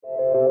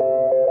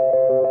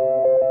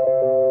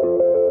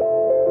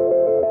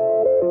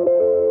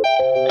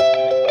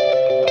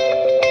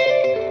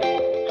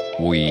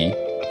We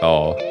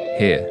are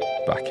here,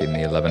 back in the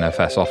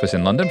 11FS office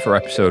in London for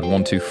episode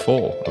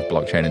 124 of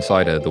Blockchain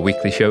Insider, the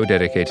weekly show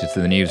dedicated to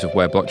the news of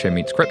where blockchain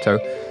meets crypto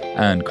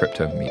and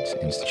crypto meets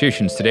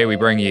institutions. Today we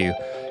bring you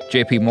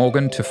JP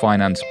Morgan to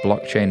finance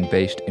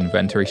blockchain-based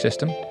inventory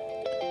system,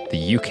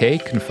 the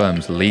UK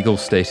confirms legal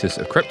status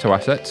of crypto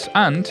assets,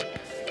 and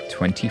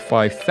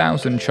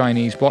 25,000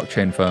 Chinese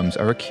blockchain firms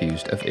are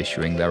accused of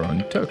issuing their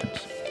own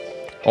tokens.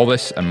 All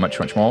this and much,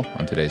 much more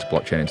on today's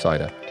Blockchain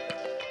Insider.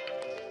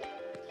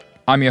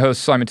 I'm your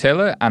host, Simon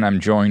Taylor, and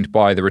I'm joined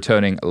by the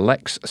returning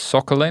Lex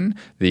Sokolin,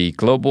 the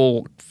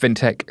global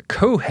fintech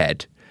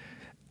co-head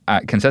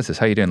at ConsenSys.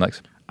 How are you doing,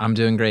 Lex? I'm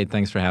doing great.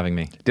 Thanks for having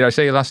me. Did I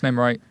say your last name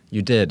right?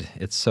 You did.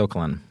 It's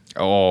Sokolin.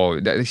 Oh,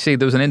 see,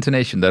 there was an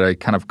intonation that I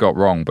kind of got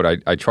wrong,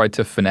 but I tried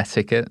to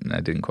phonetic it, and I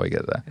didn't quite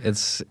get there.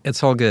 It's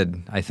all good.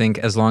 I think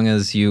as long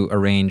as you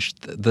arrange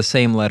the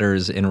same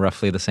letters in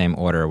roughly the same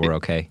order, we're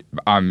okay.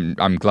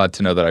 I'm glad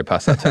to know that I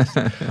passed that test.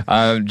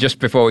 Just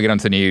before we get on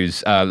to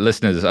news,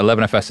 listeners,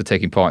 11FS are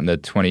taking part in the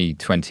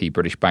 2020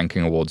 British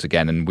Banking Awards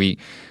again, and we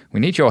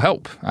need your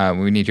help.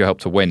 We need your help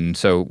to win.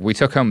 So we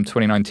took home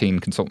 2019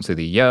 Consultancy of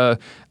the Year,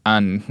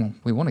 and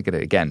we want to get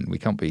it again. We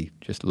can't be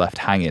just left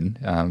hanging.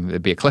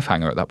 It'd be a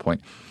cliffhanger at that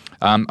point.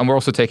 And we're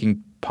also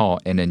taking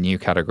part in a new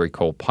category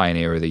called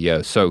Pioneer of the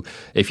Year. So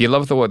if you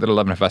love the work that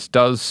 11FS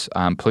does,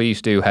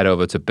 please do head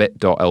over to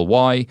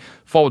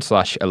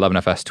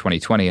bit.ly/11FS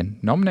 2020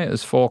 and nominate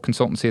us for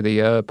Consultancy of the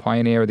Year,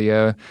 Pioneer of the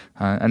Year,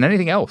 and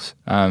anything else.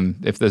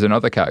 If there's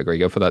another category,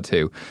 go for that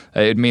too.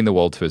 It'd mean the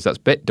world to us. That's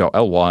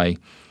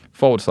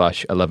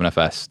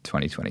bit.ly/11FS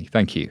 2020.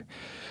 Thank you.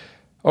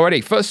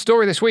 Alrighty, first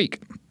story this week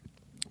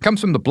comes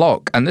from The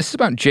Block, and this is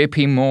about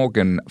JP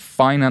Morgan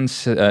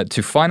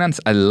to finance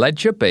a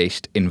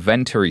ledger-based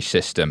inventory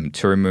system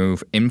to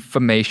remove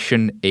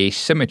information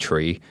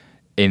asymmetry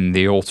in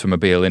the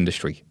automobile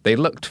industry. They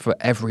looked for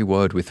every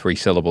word with 3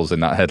 syllables in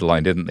that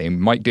headline, didn't they?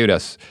 Mike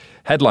Dudas,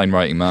 headline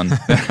writing, man.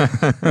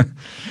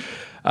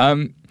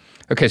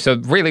 Okay, so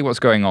really what's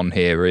going on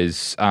here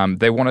is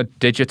they want to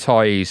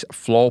digitize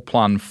floor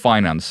plan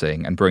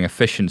financing and bring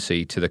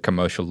efficiency to the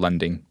commercial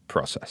lending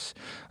process.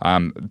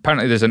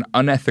 Apparently there's an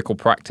unethical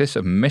practice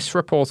of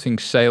misreporting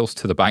sales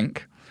to the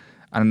bank,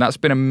 and that's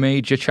been a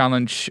major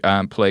challenge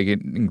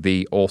plaguing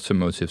the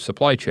automotive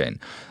supply chain.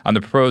 And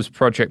the proposed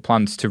project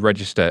plans to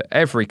register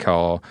every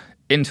car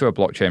into a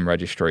blockchain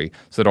registry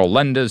so that all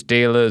lenders,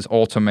 dealers,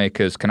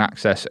 automakers can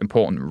access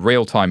important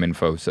real-time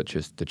info such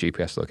as the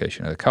GPS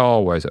location of the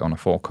car, where is it on a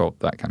forecourt,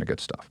 that kind of good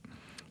stuff.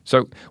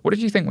 So what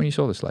did you think when you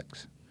saw this,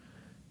 Lex?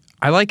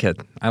 I like it.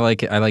 I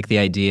like it. I like the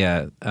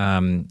idea.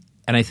 And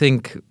I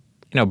think,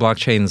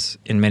 blockchain's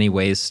in many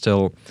ways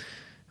still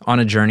on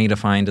a journey to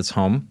find its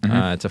home,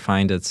 to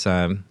find its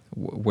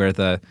where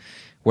the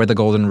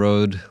golden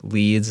road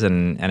leads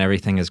and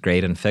everything is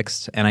great and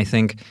fixed. And I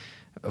think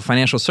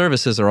financial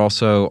services are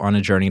also on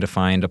a journey to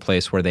find a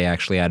place where they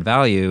actually add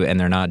value, and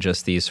they're not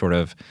just these sort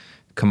of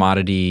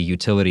commodity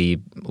utility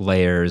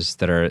layers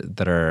that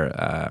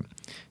are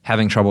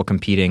having trouble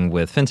competing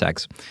with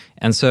fintechs.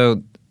 And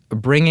so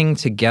bringing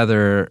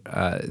together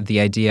the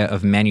idea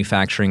of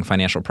manufacturing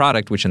financial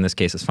product, which in this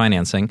case is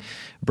financing,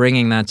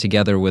 bringing that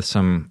together with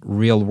some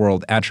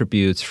real-world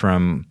attributes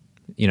from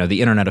the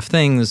Internet of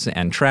Things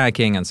and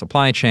tracking and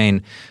supply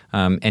chain,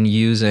 and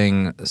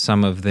using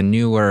some of the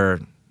newer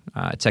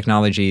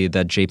technology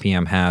that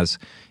JPM has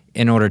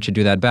in order to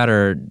do that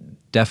better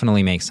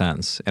definitely makes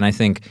sense. And I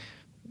think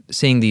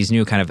seeing these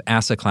new kind of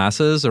asset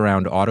classes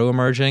around auto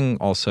emerging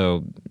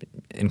also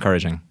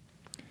encouraging.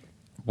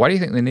 Why do you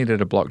think they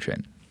needed a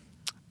blockchain?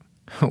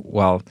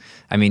 Well,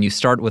 I mean, you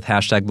start with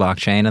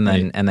 #blockchain and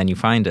then you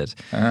find it.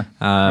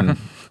 I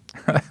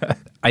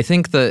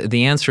think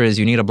the answer is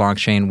you need a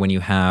blockchain when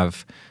you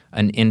have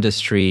an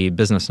industry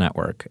business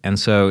network. And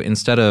so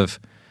instead of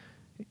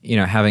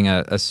having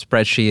a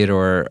spreadsheet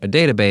or a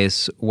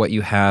database, what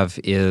you have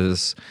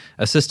is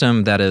a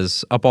system that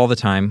is up all the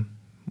time,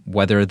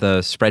 whether the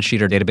spreadsheet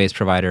or database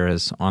provider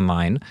is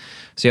online.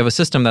 So you have a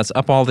system that's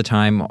up all the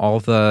time. All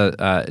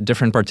the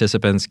different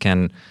participants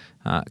can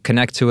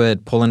connect to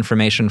it, pull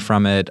information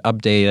from it,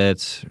 update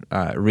it,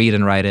 read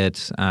and write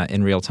it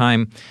in real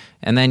time.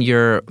 And then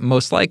you're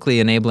most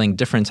likely enabling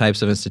different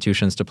types of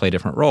institutions to play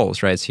different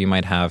roles, right? So you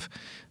might have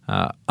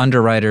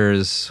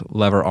underwriters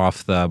lever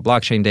off the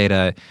blockchain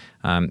data.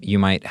 You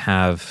might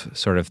have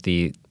sort of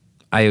the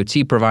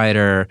IoT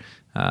provider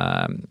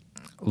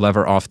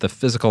lever off the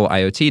physical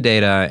IoT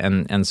data,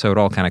 and so it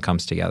all kind of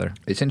comes together.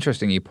 It's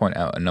interesting you point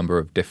out a number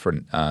of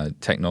different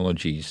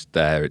technologies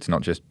there. It's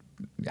not just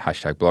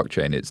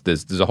 #blockchain.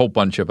 There's a whole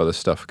bunch of other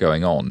stuff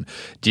going on.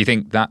 Do you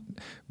think that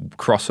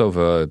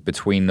crossover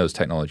between those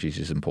technologies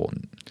is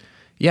important?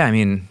 Yeah, I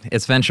mean,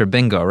 it's venture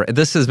bingo. Right?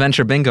 This is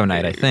venture bingo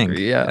night, I think.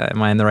 Yeah.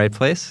 Am I in the right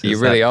place? You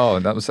really are.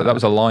 That was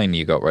a line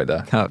you got right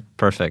there. Oh,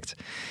 perfect.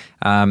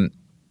 The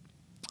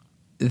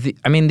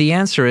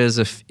answer is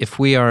if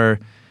we are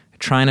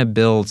trying to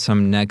build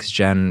some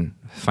next-gen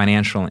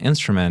financial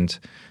instrument,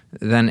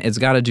 then it's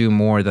got to do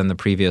more than the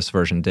previous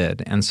version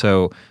did. And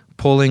so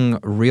pulling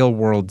real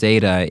world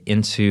data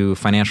into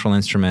financial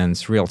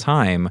instruments real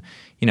time,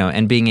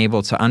 and being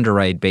able to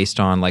underwrite based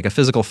on like a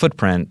physical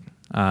footprint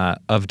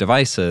of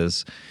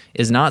devices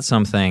is not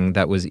something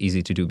that was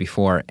easy to do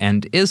before,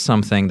 and is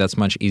something that's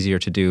much easier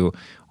to do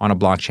on a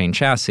blockchain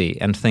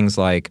chassis. And things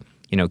like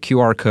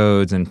QR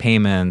codes and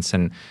payments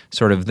and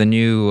sort of the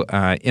new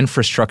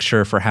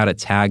infrastructure for how to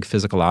tag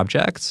physical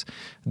objects,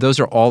 those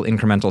are all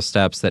incremental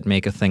steps that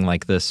make a thing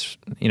like this,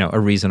 a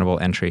reasonable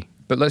entry.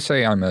 But let's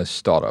say I'm a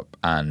startup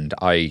and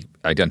I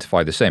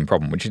identify the same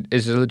problem, which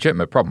is a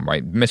legitimate problem,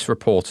 right?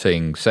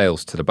 Misreporting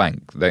sales to the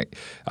bank.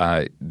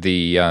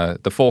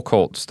 The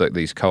forecourts that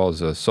these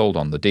cars are sold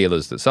on, the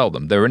dealers that sell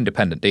them, they're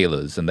independent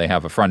dealers and they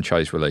have a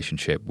franchise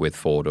relationship with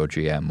Ford or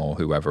GM or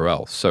whoever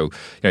else. So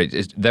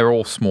they're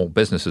all small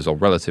businesses or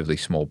relatively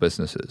small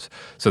businesses.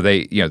 So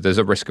there's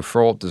a risk of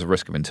fraud, there's a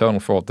risk of internal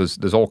fraud,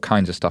 there's all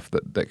kinds of stuff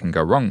that can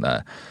go wrong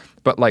there.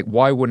 But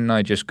why wouldn't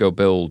I just go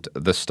build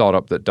the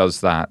startup that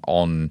does that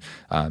on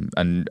a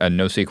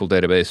NoSQL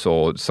database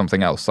or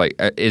something else?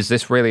 Is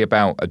this really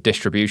about a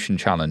distribution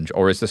challenge,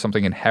 or is there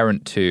something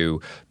inherent to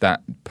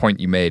that point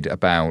you made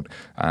about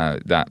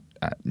that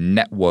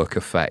network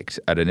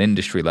effect at an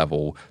industry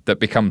level that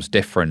becomes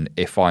different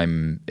if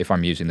I'm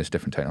using this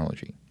different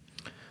technology?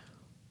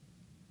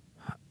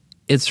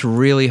 It's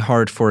really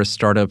hard for a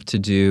startup to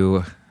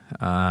do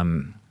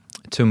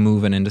to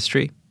move an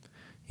industry.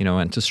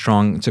 And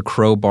to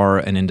crowbar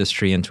an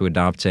industry into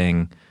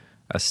adopting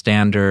a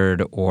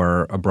standard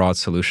or a broad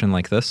solution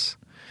like this.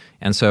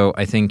 And so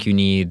I think you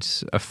need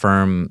a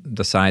firm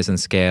the size and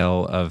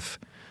scale of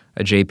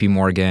a JP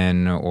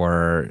Morgan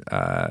or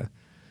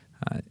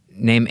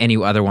name any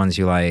other ones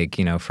you like,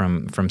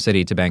 from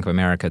Citi to Bank of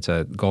America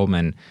to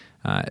Goldman,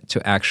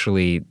 to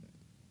actually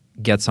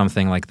get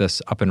something like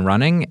this up and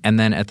running. And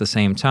then at the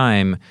same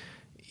time,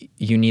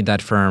 you need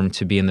that firm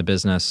to be in the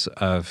business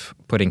of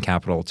putting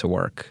capital to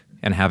work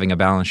and having a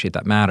balance sheet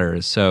that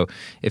matters. So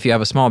if you have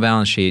a small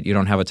balance sheet, you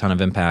don't have a ton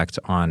of impact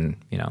on,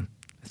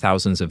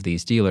 thousands of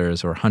these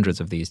dealers or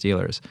hundreds of these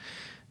dealers.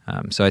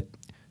 So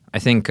I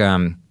think,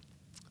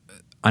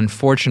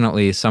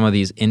 unfortunately, some of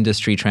these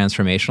industry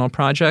transformational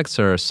projects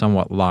are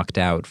somewhat locked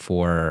out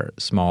for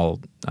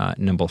small,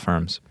 nimble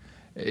firms.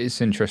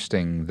 It's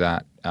interesting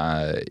that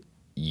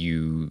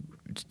you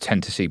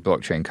tend to see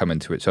blockchain come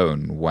into its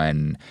own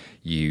when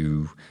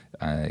you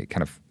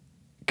kind of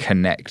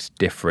connect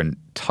different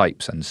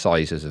types and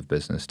sizes of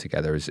business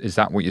together. Is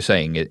that what you're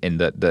saying? In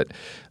that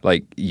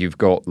you've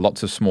got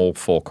lots of small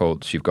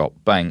forecourts, you've got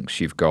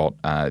banks, you've got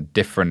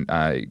different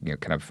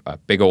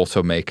big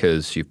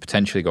automakers, you've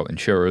potentially got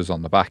insurers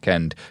on the back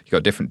end, you've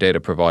got different data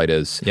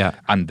providers,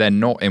 and they're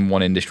not in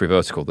one industry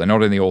vertical. They're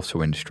not in the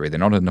auto industry. They're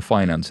not in the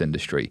finance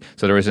industry.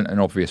 So there isn't an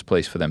obvious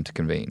place for them to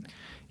convene.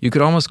 You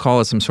could almost call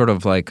it some sort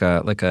of like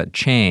a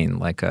chain,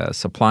 like a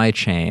supply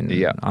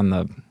chain on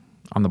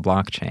the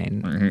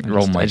blockchain.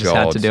 Mm-hmm. I just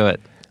had to do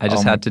it.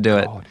 Had to do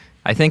it.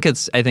 I think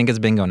it's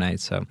bingo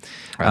night. So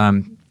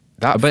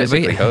that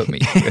physically hurt me.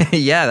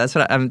 Yeah, that's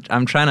what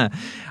I'm trying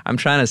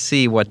to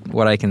see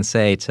what I can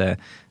say to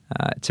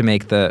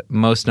make the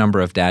most number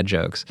of dad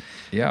jokes.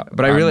 Yeah,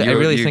 but I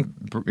really think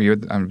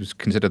I was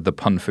considered the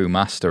pun fu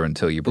master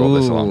until you brought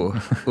this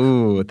along.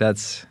 Ooh,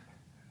 that's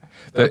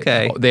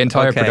okay. The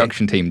entire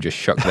production team just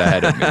shook their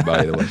head at me.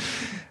 By the way,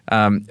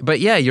 but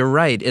yeah, you're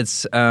right.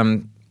 It's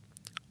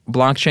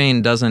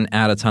blockchain doesn't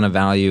add a ton of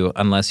value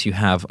unless you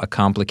have a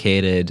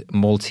complicated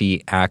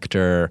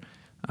multi-actor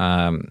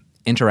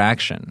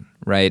interaction,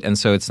 right? And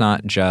so it's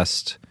not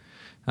just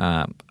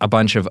a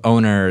bunch of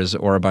owners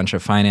or a bunch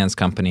of finance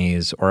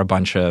companies or a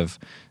bunch of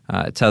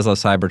Tesla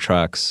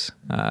Cybertrucks.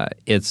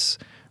 It's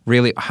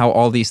really how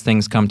all these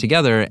things come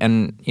together.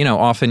 And,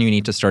 often you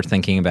need to start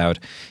thinking about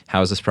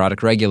how is this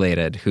product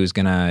regulated? Who's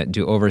going to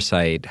do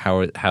oversight?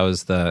 How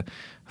is the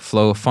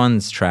flow of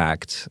funds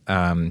tracked?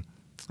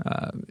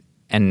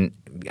 And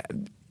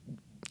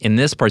in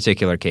this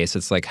particular case,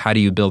 it's like, how do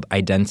you build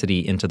identity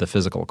into the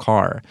physical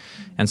car?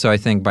 And so I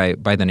think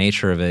by the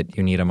nature of it,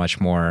 you need a much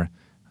more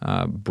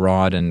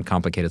broad and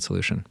complicated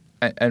solution.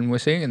 And we're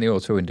seeing in the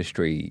auto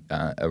industry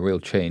a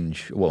real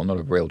change, well, not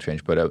a real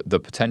change, but the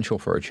potential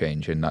for a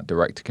change in that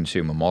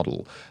direct-to-consumer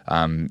model.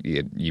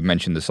 You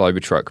mentioned the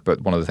Cybertruck, but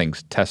one of the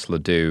things Tesla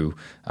do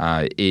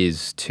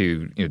is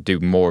to do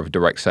more of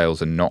direct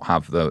sales and not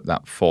have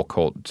that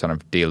forecourt sort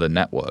of dealer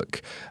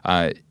network.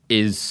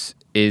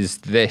 Is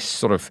this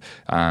sort of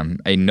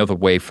another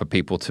way for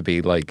people to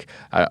be like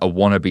a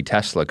wannabe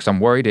Tesla? Because I'm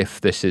worried if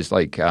this is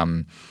like,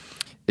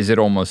 is it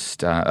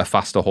almost a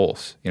faster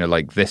horse?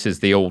 This is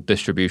the old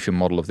distribution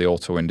model of the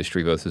auto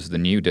industry versus the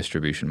new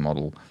distribution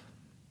model.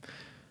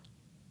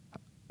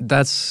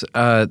 That's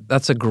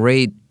a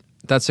great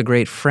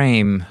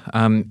frame.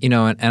 And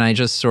I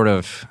just sort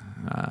of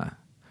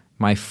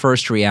my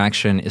first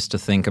reaction is to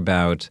think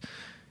about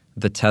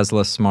the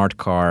Tesla smart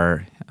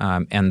car,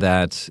 and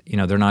that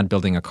they're not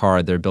building a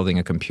car; they're building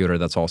a computer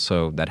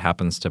that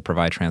happens to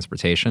provide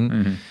transportation.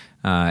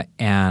 Mm-hmm.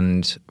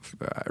 And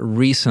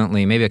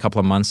recently, maybe a couple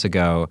of months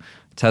ago,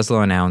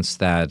 Tesla announced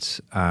that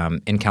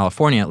in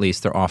California, at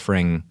least, they're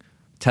offering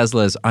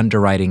Tesla is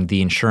underwriting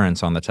the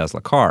insurance on the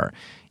Tesla car.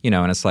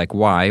 And it's like,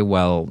 why?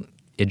 Well,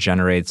 it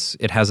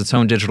has its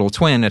own digital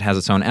twin, it has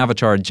its own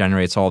avatar, it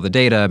generates all the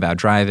data about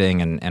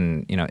driving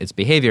and its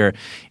behavior,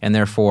 and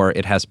therefore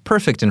it has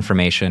perfect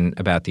information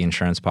about the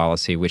insurance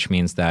policy, which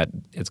means that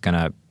it's going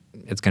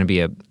to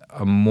be a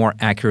more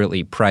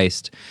accurately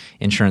priced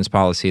insurance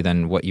policy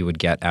than what you would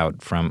get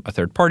out from a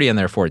third party, and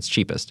therefore it's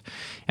cheapest.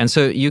 And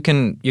so you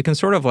can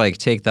sort of like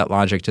take that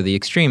logic to the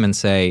extreme and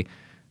say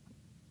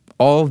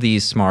all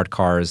these smart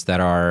cars that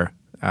are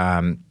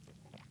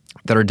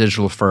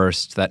digital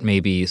first, that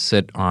maybe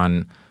sit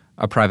on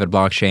a private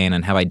blockchain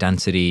and have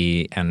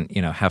identity and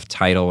have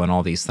title and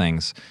all these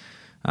things,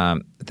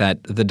 that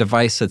the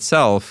device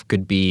itself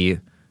could be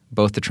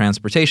both the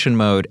transportation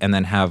mode and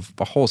then have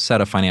a whole set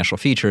of financial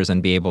features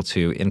and be able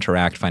to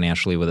interact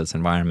financially with its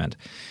environment.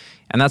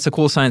 And that's a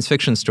cool science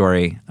fiction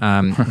story.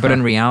 But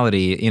in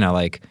reality,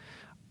 like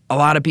a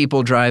lot of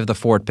people drive the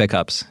Ford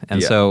pickups.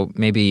 And so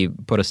maybe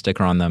put a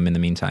sticker on them in the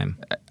meantime.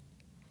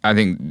 I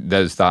think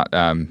there's that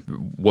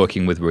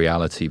working with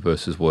reality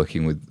versus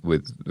working with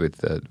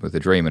the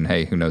dream. And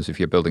hey, who knows, if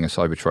you're building a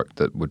Cybertruck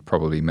that would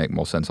probably make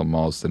more sense on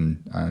Mars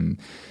than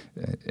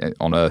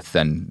on Earth,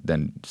 then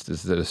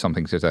there's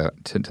something to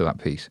that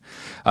piece.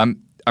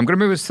 I'm going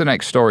to move us to the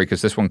next story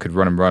because this one could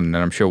run, and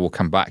I'm sure we'll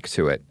come back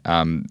to it.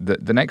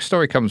 The next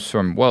story comes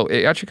from,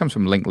 it actually comes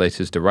from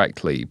Linklaters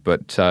directly,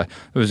 but there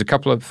was a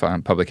couple of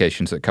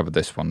publications that covered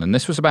this one. And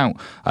this was about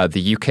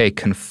the UK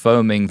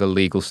confirming the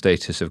legal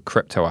status of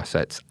crypto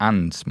assets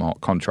and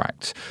smart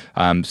contracts.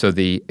 So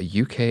the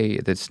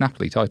UK, that's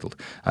snappily titled,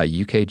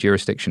 UK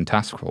Jurisdiction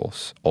Task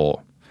Force,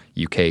 or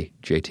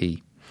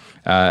UKJT,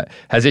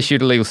 has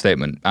issued a legal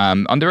statement.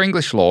 Under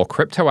English law,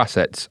 crypto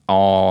assets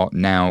are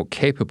now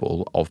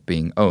capable of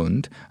being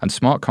owned, and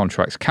smart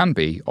contracts can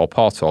be or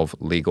part of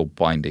legal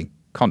binding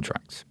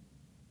contracts.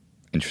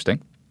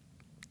 Interesting.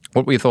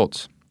 What were your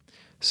thoughts?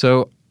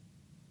 So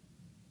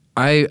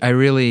I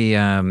really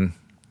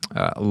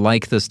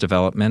like this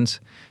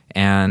development,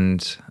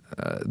 and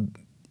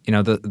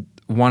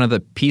one of the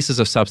pieces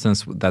of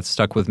substance that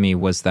stuck with me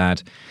was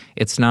that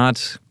it's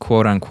not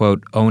quote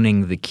unquote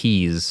owning the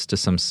keys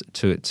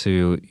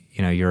to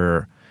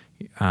your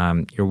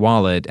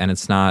wallet, and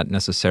it's not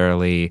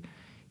necessarily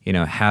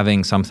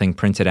having something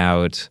printed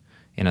out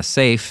in a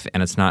safe,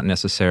 and it's not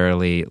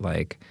necessarily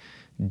like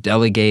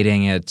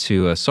delegating it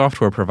to a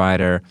software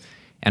provider,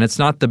 and it's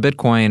not the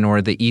Bitcoin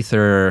or the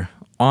Ether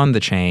on the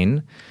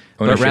chain.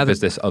 Ownership is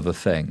this other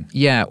thing.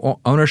 Yeah,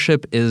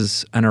 ownership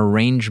is an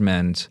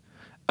arrangement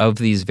of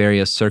these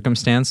various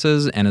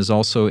circumstances, and is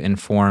also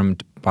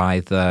informed by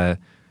the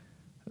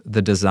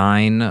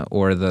design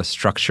or the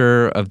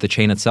structure of the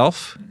chain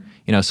itself.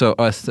 So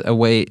a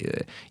way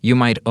you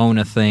might own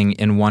a thing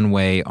in one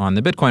way on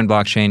the Bitcoin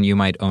blockchain, you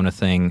might own a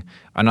thing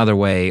another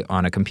way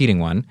on a competing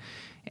one.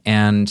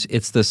 And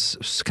it's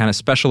this kind of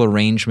special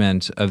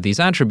arrangement of these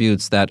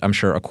attributes that I'm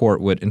sure a court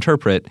would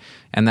interpret,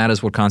 and that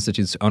is what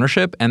constitutes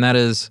ownership. And that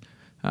is,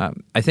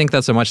 I think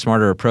that's a much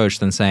smarter approach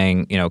than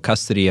saying,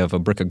 custody of a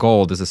brick of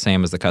gold is the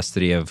same as the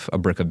custody of a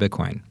brick of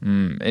Bitcoin.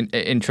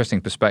 Interesting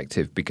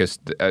perspective, because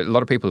a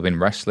lot of people have been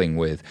wrestling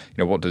with,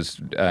 what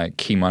does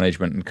key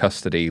management and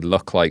custody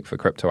look like for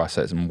crypto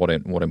assets, and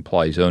what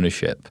implies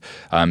ownership.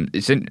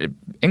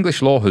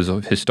 English law has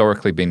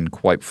historically been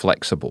quite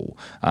flexible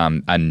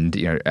and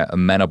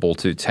amenable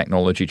to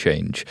technology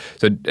change.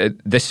 So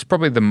this is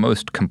probably the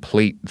most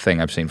complete thing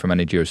I've seen from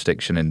any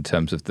jurisdiction in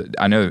terms of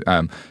I know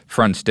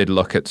France did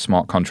look at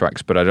smart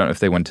contracts, but I don't know if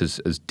they went as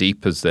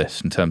deep as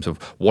this in terms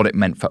of what it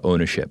meant for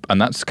ownership.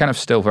 And that's kind of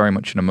still very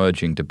much an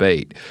emerging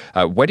debate.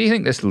 Where do you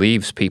think this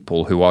leaves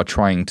people who are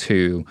trying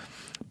to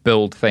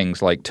build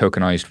things like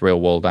tokenized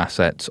real-world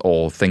assets,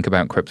 or think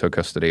about crypto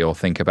custody, or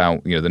think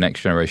about the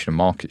next generation of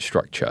market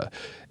structure?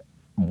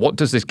 What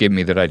does this give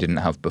me that I didn't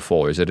have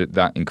before? Is it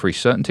that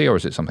increased certainty, or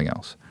is it something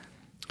else?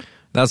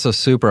 That's a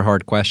super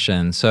hard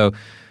question. So,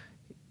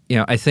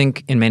 I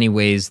think in many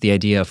ways the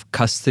idea of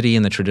custody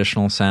in the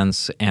traditional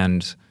sense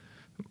and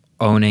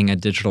owning a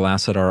digital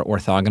asset are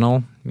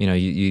orthogonal.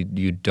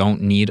 You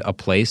don't need a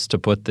place to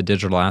put the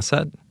digital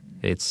asset.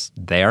 It's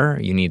there.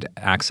 You need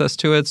access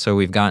to it. So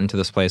we've gotten to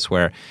this place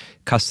where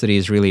custody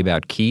is really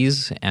about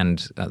keys,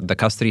 and the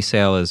custody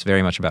sale is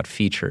very much about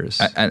features.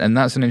 And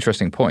that's an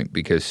interesting point,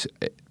 because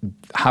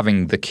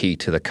having the key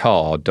to the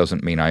car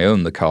doesn't mean I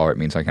own the car. It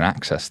means I can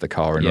access the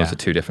car, and those are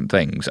two different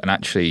things. And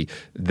actually,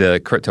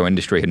 the crypto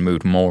industry had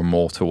moved more and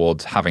more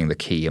towards having the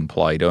key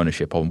implied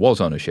ownership, or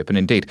was ownership. And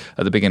indeed,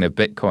 at the beginning of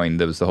Bitcoin,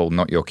 there was the whole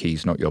not your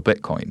keys, not your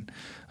Bitcoin.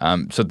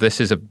 So this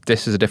is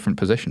a different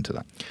position to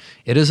that.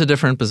 It is a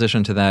different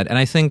position to that. And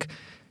I think,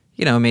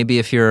 maybe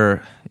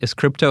is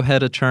crypto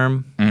head a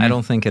term? I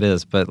don't think it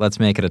is, but let's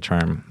make it a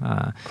term.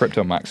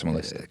 Crypto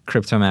maximalist.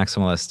 Crypto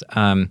maximalist.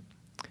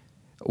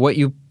 What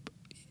you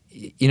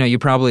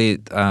probably,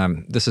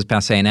 this is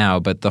passé now,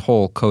 but the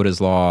whole code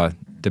is law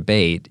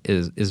debate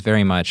is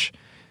very much,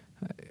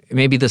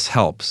 maybe this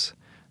helps.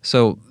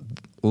 So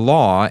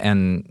law,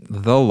 and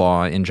the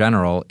law in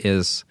general,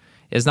 is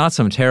is not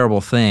some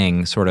terrible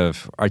thing sort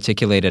of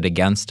articulated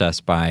against us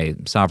by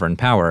sovereign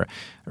power.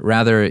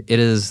 Rather, it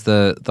is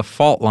the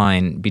fault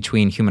line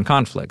between human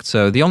conflict.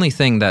 So the only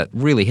thing that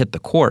really hit the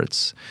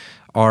courts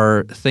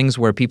are things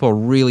where people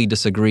really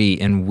disagree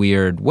in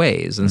weird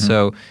ways. And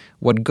so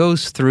what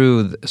goes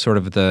through sort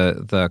of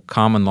the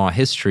common law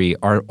history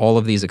are all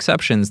of these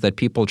exceptions that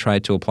people try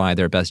to apply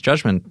their best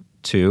judgment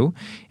to.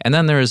 And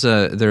then there is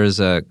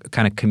a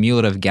kind of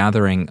cumulative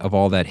gathering of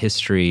all that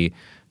history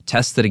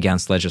tested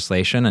against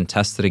legislation and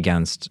tested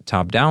against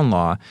top-down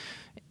law.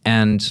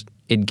 And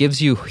it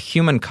gives you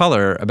human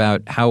color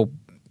about how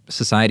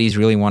societies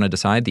really want to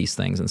decide these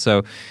things. And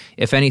so,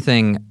 if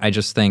anything, I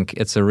just think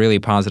it's a really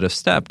positive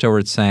step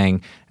towards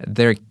saying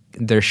there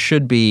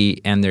should be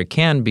and there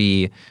can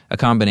be a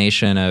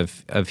combination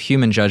of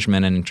human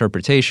judgment and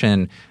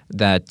interpretation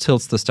that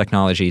tilts this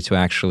technology to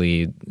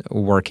actually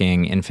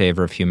working in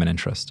favor of human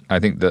interest. I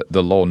think that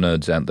the law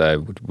nerds out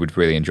there would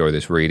really enjoy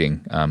this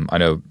reading. I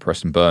know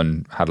Preston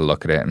Byrne had a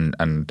look at it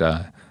and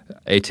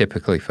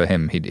atypically for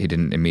him, he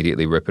didn't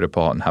immediately rip it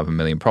apart and have a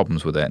million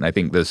problems with it. And I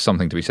think there's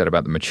something to be said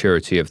about the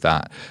maturity of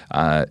that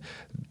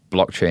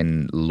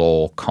blockchain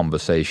law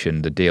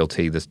conversation, the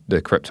DLT,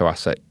 the crypto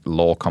asset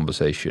law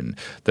conversation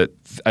that,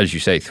 as you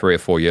say, 3 or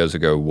 4 years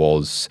ago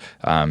was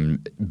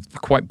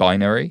quite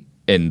binary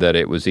in that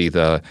it was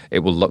either it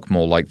will look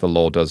more like the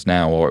law does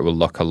now or it will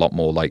look a lot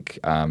more like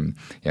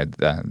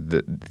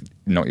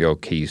not your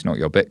keys, not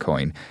your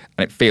Bitcoin. And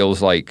it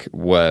feels like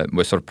we're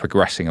sort of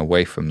progressing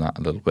away from that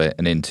a little bit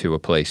and into a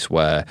place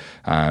where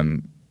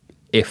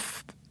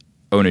if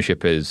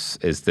ownership is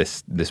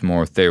this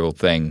more ethereal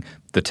thing,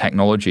 the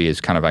technology is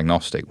kind of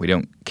agnostic. We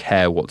don't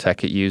care what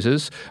tech it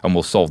uses, and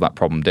we'll solve that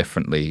problem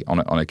differently on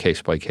a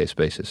case-by-case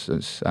basis.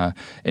 It's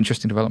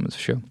interesting developments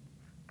for sure.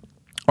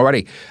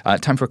 Alrighty,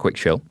 time for a quick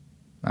chill.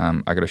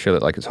 I got to chill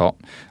it like it's hot.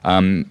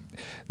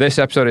 This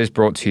episode is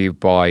brought to you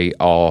by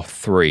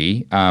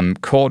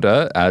R3.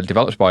 Corda,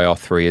 developed by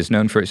R3, is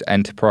known for its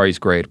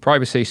enterprise-grade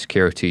privacy,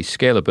 security,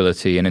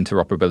 scalability, and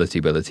interoperability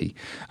ability.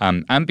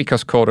 And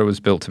because Corda was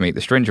built to meet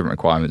the stringent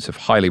requirements of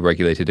highly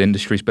regulated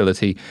industries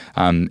ability,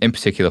 in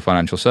particular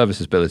financial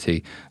services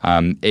ability,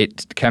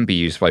 it can be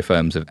used by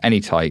firms of any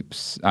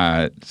types,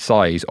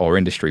 size, or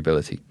industry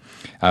ability.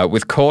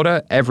 With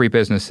Corda, every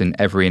business in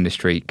every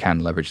industry can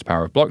leverage the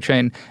power of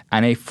blockchain,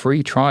 and a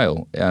free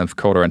trial of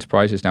Corda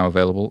Enterprise is now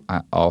available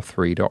at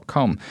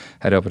r3.com.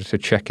 Head over to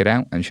check it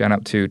out, and shout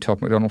out to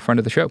Todd McDonald, friend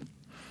of the show.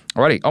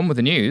 Alrighty, on with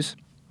the news.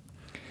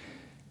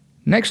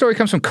 Next story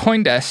comes from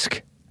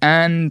CoinDesk,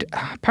 and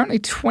apparently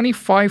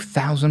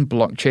 25,000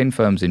 blockchain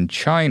firms in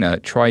China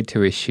tried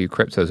to issue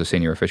cryptos as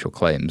senior official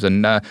claims.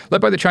 And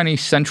led by the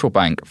Chinese central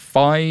bank,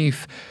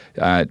 5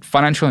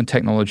 financial and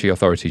technology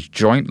authorities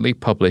jointly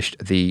published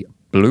the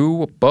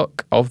Blue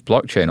Book of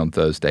Blockchain on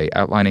Thursday,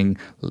 outlining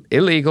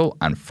illegal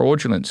and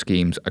fraudulent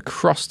schemes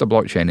across the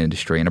blockchain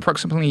industry. And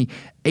approximately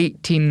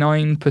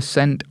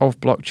 89% of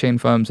blockchain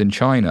firms in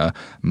China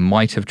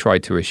might have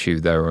tried to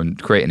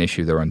create and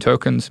issue their own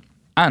tokens.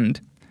 And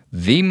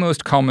the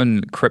most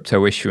common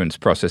crypto issuance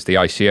process, the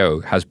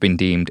ICO, has been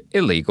deemed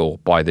illegal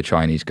by the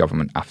Chinese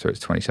government after its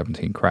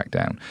 2017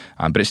 crackdown.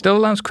 But it still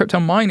allows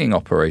crypto mining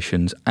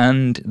operations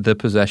and the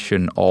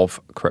possession of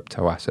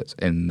crypto assets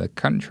in the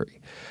country.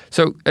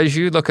 So as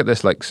you look at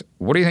this, Lex,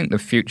 what do you think the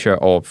future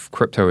of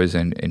crypto is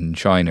in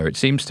China? It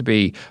seems to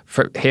be,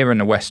 here in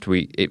the West,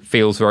 it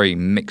feels very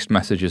mixed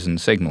messages and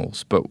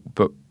signals. But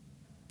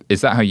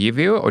is that how you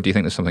view it, or do you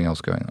think there's something else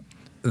going on?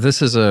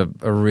 This is a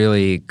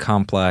really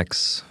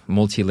complex,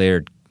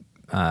 multi-layered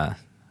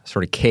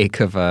sort of cake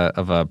of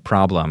a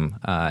problem,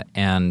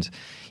 and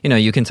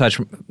you can touch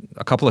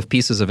a couple of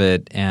pieces of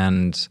it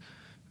and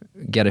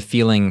get a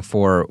feeling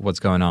for what's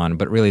going on.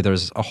 But really,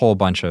 there's a whole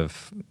bunch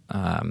of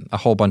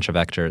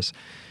vectors.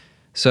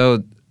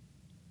 So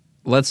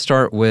let's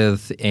start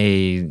with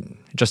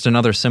just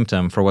another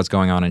symptom for what's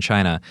going on in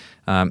China.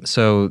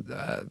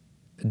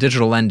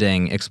 Digital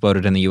lending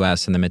exploded in the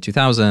U.S. in the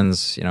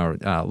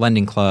mid-2000s,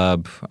 Lending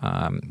Club,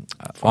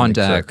 On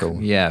Deck.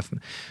 Circle. Yeah.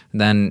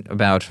 Then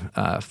about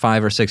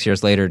 5 or 6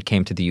 years later, it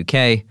came to the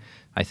U.K.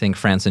 I think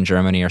France and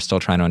Germany are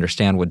still trying to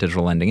understand what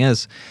digital lending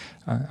is.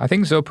 I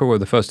think Zopa were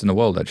the first in the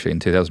world, actually,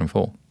 in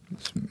 2004.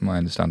 That's my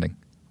understanding.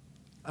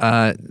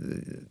 I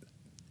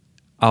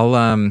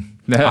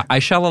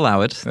shall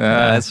allow it.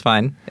 It's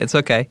fine. It's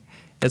okay.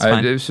 It's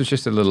fine. This was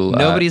just a little...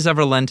 Nobody's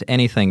ever lent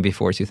anything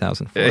before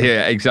 2004.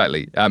 Yeah,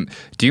 exactly.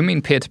 Do you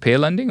mean peer-to-peer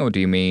lending, or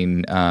do you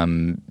mean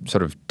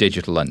sort of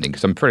digital lending?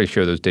 Because I'm pretty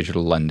sure there's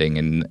digital lending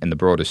in the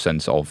broadest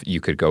sense of you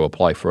could go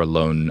apply for a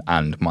loan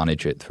and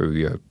manage it through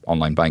your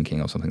online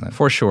banking or something like that.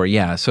 For sure,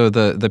 yeah. So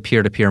the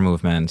peer-to-peer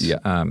movement,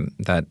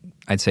 that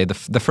I'd say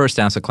the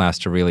first asset class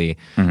to really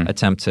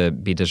attempt to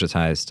be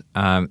digitized.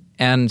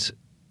 And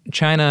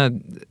China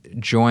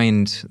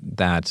joined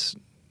that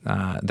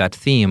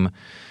theme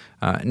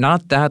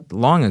not that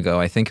long ago.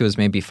 I think it was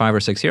maybe 5 or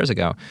 6 years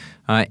ago.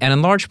 And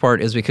in large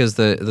part is because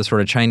the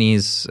sort of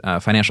Chinese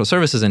financial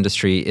services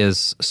industry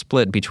is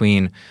split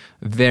between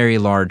very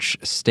large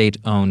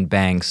state-owned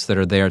banks that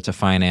are there to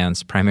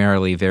finance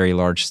primarily very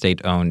large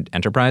state-owned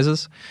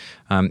enterprises,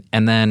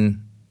 and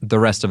then the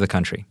rest of the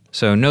country.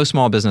 So no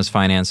small business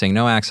financing,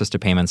 no access to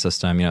payment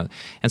system, and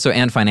so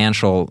Ant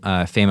Financial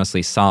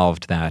famously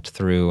solved that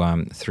through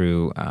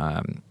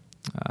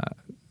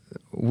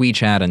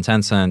WeChat and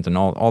Tencent and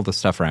all the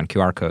stuff around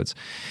QR codes.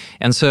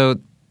 And so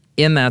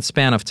in that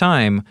span of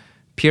time,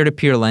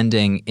 peer-to-peer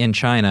lending in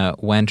China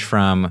went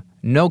from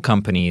no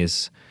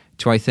companies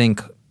to, I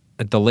think,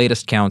 at the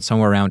latest count,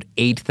 somewhere around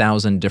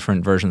 8,000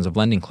 different versions of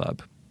Lending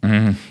Club.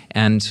 Mm-hmm.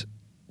 And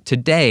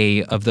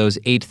today, of those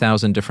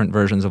 8,000 different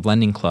versions of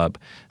Lending Club,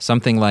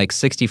 something like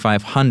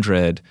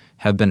 6,500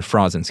 have been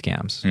frauds and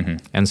scams. Mm-hmm.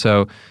 And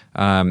so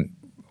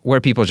where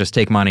people just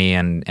take money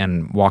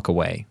and walk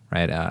away,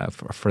 right,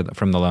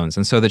 from the loans.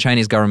 And so the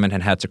Chinese government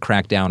had to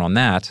crack down on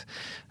that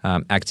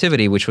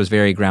activity, which was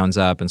very grounds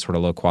up and sort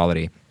of low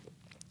quality.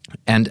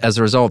 And as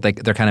a result,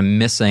 they're kind of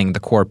missing the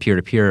core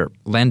peer-to-peer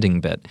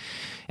lending bit.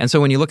 And so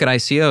when you look at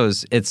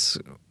ICOs, it's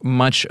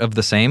much of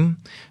the same.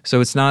 So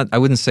it's not, I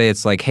wouldn't say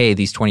it's like, hey,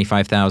 these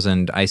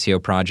 25,000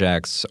 ICO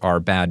projects are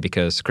bad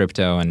because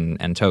crypto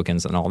and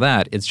tokens and all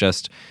that. It's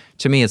just,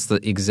 to me, it's the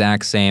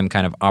exact same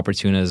kind of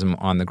opportunism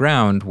on the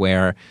ground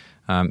where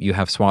you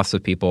have swaths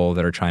of people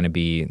that are trying to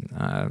be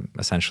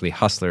essentially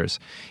hustlers.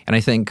 And I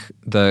think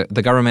the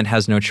government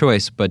has no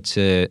choice but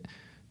to,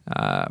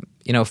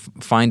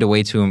 find a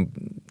way to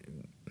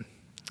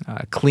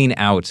clean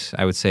out,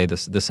 I would say,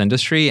 this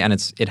industry, and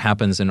it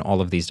happens in all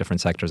of these different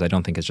sectors. I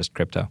don't think it's just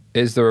crypto.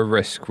 Is there a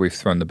risk we've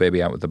thrown the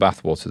baby out with the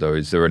bathwater, though?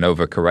 Is there an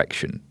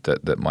overcorrection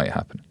that might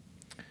happen?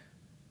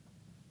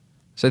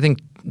 So I think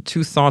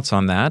two thoughts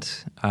on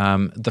that.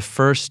 The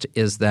first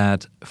is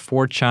that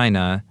for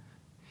China,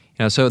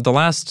 so the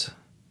last,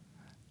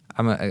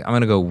 I'm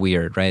going to go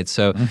weird, right?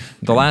 So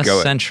the last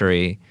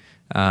century,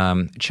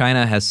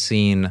 China has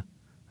seen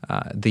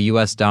the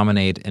U.S.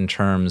 dominate in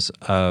terms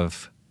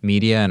of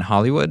media and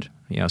Hollywood,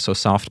 so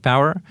soft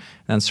power,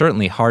 and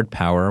certainly hard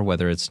power,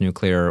 whether it's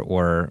nuclear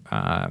or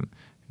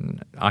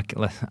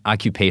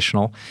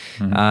occupational.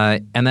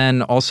 Mm-hmm. And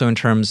then also in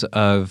terms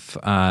of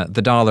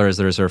the dollar as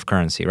the reserve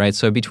currency, right?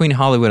 So between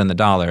Hollywood and the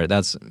dollar,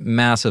 that's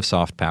massive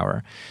soft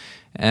power.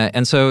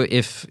 And so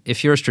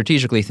if you're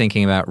strategically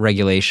thinking about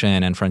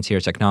regulation and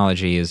frontier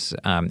technologies,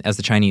 as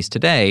the Chinese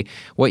today,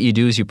 what you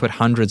do is you put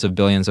hundreds of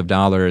billions of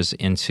dollars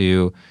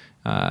into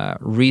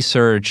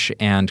research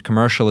and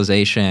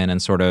commercialization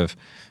and sort of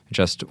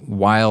just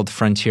wild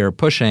frontier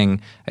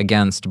pushing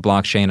against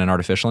blockchain and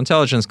artificial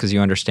intelligence because you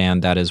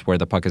understand that is where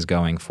the puck is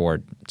going for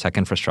tech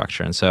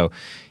infrastructure. And so,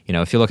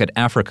 if you look at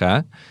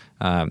Africa,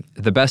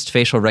 the best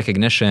facial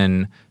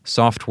recognition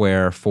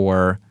software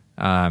for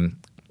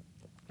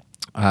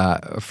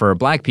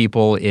Black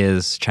people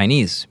is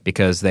Chinese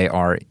because they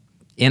are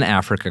in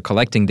Africa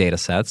collecting data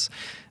sets.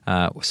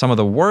 Some of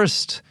the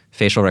worst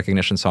facial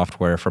recognition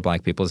software for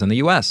Black people is in the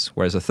U.S.,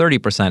 whereas a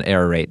 30%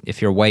 error rate.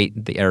 If you're white,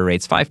 the error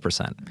rate's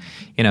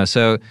 5%.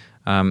 So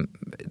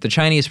the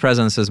Chinese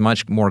presence is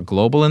much more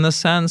global in this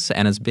sense,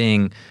 and it's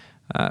being,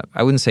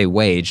 I wouldn't say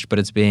waged, but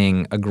it's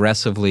being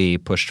aggressively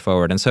pushed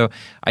forward. And so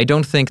I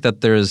don't think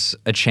that there's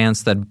a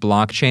chance that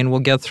blockchain will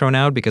get thrown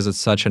out because it's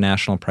such a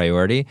national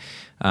priority.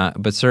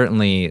 But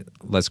certainly,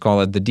 let's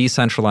call it the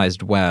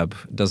decentralized web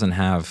doesn't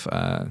have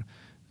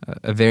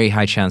a very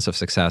high chance of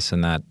success in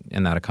that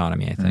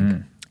economy, I think.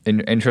 Mm.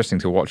 Interesting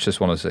to watch this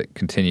one as it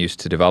continues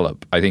to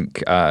develop. I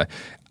think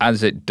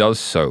as it does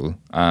so,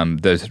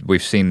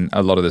 we've seen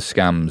a lot of the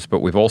scams, but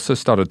we've also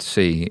started to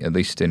see, at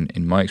least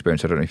in my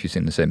experience, I don't know if you've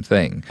seen the same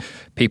thing,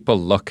 people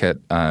look at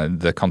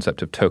the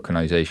concept of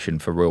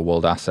tokenization for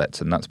real-world assets,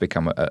 and that's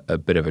become a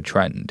bit of a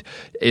trend.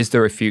 Is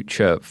there a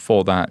future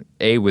for that,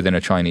 A, within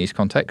a Chinese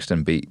context,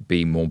 and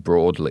B more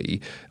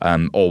broadly,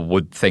 or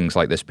would things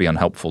like this be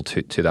unhelpful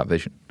to that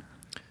vision?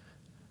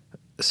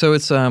 So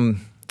it's...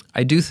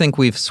 I do think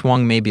we've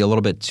swung maybe a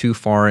little bit too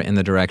far in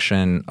the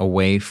direction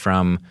away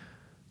from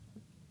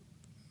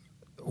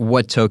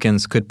what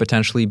tokens could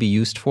potentially be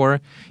used for.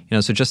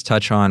 So just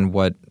touch on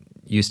what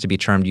used to be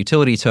termed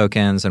utility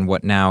tokens and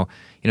what now,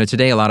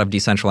 today a lot of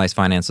decentralized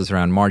finance is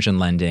around margin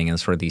lending and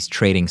sort of these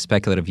trading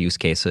speculative use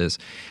cases.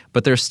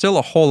 But there's still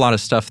a whole lot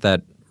of stuff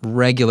that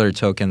regular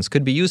tokens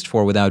could be used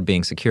for without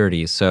being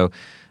securities. So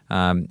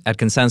at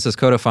Consensus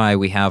Codify,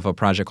 we have a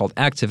project called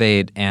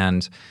Activate,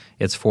 and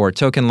it's for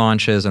token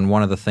launches. And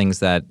one of the things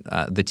that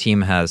the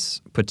team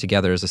has put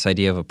together is this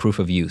idea of a proof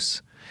of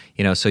use.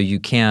 So you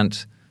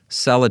can't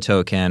sell a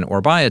token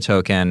or buy a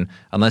token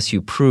unless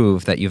you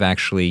prove that you've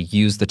actually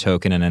used the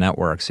token in a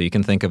network. So you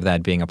can think of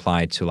that being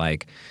applied to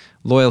like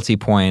loyalty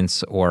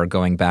points or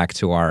going back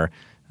to our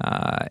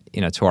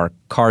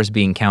cars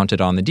being counted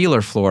on the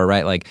dealer floor,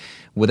 right? Like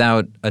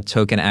without a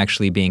token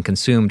actually being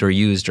consumed or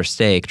used or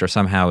staked or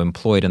somehow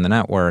employed in the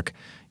network,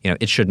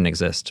 it shouldn't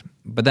exist.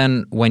 But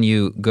then when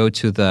you go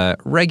to the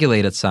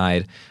regulated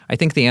side, I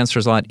think the answer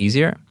is a lot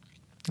easier.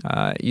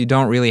 You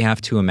don't really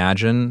have to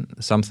imagine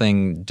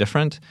something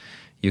different.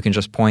 You can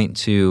just point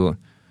to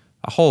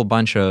a whole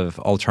bunch of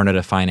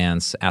alternative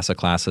finance asset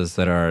classes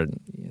that are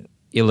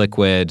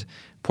illiquid,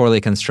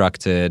 poorly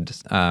constructed,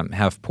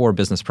 have poor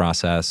business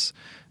process.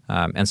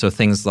 And so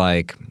things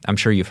like, I'm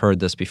sure you've heard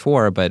this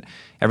before, but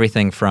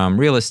everything from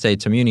real estate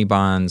to muni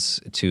bonds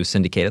to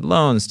syndicated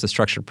loans to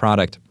structured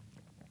product,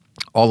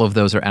 all of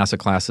those are asset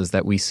classes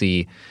that we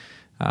see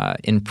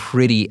in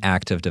pretty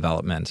active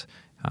development.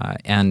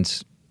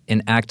 And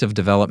in active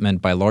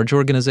development by large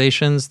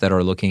organizations that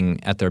are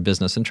looking at their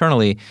business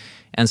internally.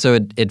 And so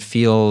it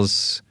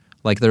feels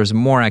like there's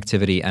more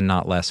activity and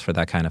not less for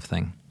that kind of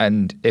thing.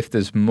 And if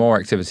there's more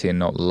activity and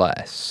not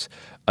less,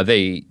 are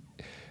they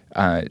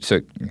so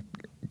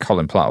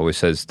Colin Platt always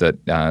says that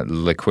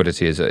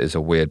liquidity is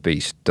a weird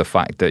beast. The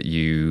fact that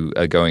you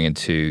are going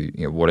into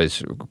what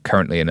is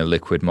currently an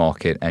illiquid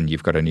market and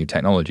you've got a new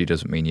technology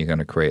doesn't mean you're going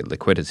to create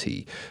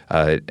liquidity.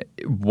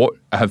 What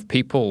have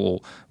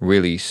people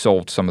really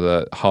solved some of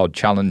the hard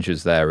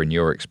challenges there in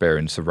your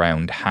experience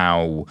around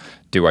how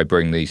do I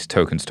bring these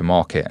tokens to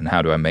market and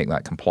how do I make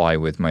that comply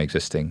with my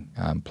existing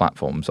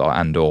platforms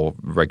or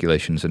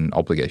regulations and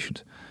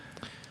obligations?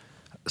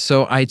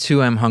 So I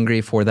too am hungry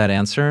for that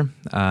answer.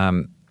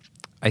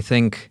 I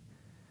think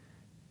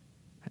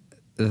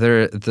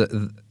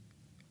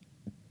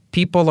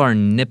people are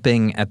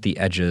nipping at the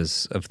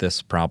edges of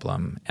this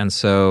problem. And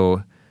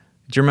so,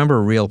 do you remember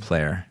Real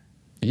Player?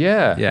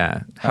 Yeah.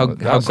 Yeah.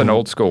 That's an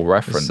old school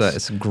reference.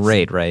 It's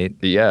great, right?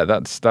 Yeah,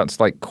 that's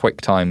like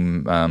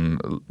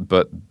QuickTime,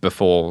 but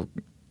before.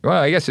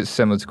 Well, I guess it's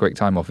similar to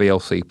QuickTime or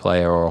VLC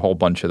Player or a whole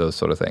bunch of those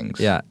sort of things.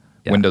 Yeah.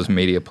 Windows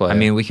Media Player. I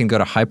mean, we can go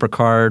to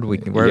HyperCard. We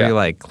can wherever you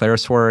like.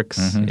 ClarisWorks.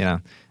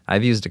 Mm-hmm.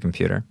 I've used a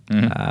computer.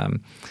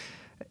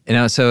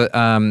 Mm-hmm.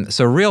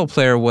 So Real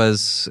Player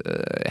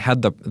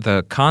had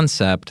the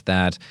concept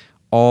that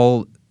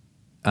all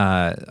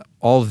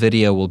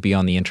video will be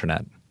on the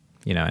internet.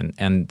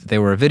 And they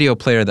were a video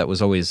player that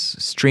was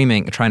always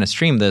trying to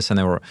stream this, and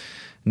they were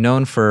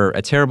known for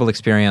a terrible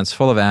experience,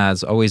 full of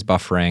ads, always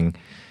buffering.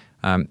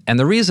 And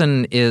the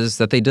reason is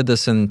that they did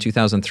this in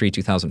 2003,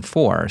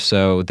 2004.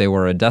 So they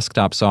were a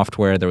desktop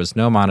software. There was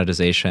no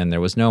monetization. There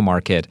was no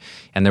market.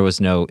 And there was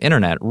no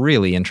internet,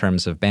 really, in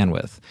terms of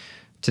bandwidth.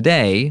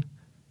 Today,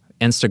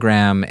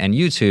 Instagram and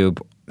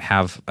YouTube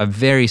have a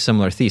very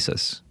similar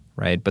thesis,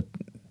 right? But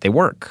they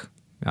work.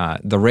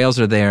 The rails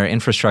are there.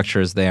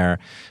 Infrastructure is there.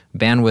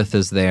 Bandwidth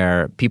is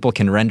there. People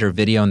can render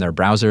video in their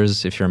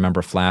browsers. If you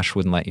remember, Flash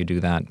wouldn't let you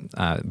do that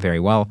very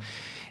well.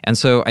 And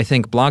so I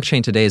think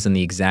blockchain today is in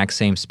the exact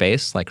same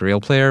space like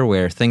Real Player,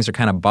 where things are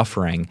kind of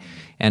buffering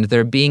and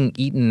they're being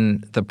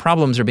eaten. The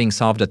problems are being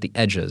solved at the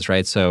edges,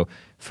 right? So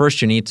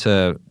first you need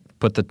to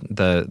put the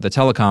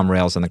telecom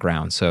rails on the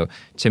ground. So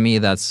to me,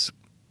 that's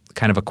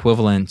kind of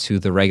equivalent to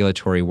the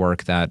regulatory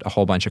work that a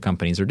whole bunch of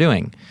companies are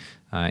doing.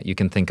 You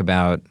can think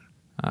about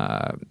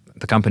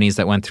the companies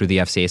that went through the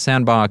FCA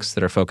sandbox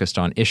that are focused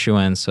on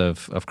issuance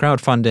of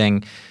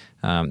crowdfunding.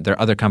 There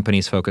are other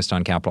companies focused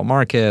on capital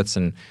markets,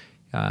 and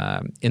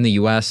in the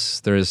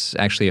U.S., there's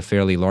actually a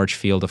fairly large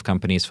field of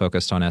companies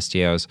focused on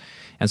STOs.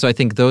 And so I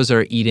think those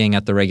are eating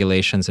at the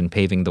regulations and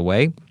paving the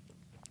way.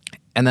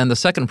 And then the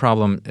second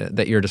problem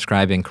that you're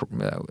describing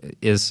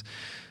is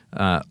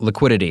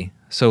liquidity.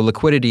 So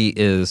liquidity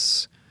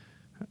is,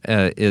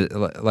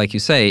 like you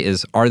say,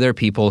 are there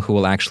people who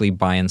will actually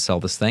buy and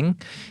sell this thing?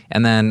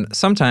 And then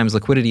sometimes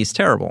liquidity is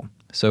terrible.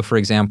 So for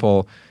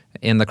example,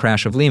 in the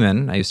crash of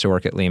Lehman, I used to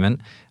work at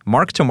Lehman,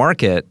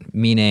 mark-to-market,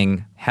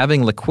 meaning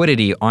having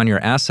liquidity on your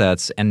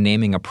assets and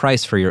naming a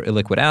price for your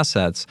illiquid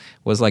assets,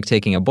 was like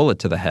taking a bullet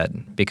to the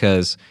head.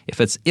 Because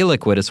if it's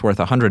illiquid, it's worth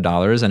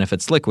 $100, and if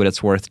it's liquid,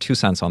 it's worth 2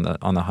 cents on the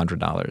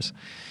 $100.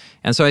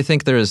 And so I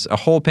think there's a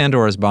whole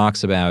Pandora's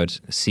box about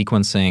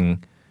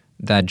sequencing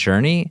that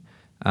journey.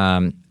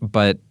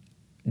 But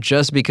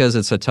just because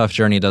it's a tough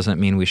journey doesn't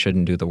mean we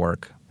shouldn't do the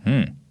work.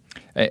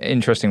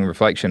 Interesting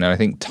reflection, and I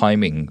think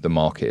timing the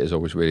market is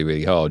always really,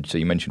 really hard. So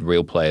you mentioned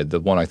Real Player. The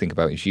one I think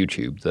about is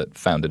YouTube, that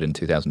founded in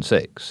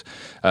 2006,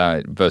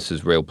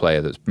 versus Real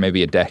Player that's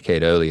maybe a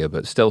decade earlier,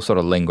 but still sort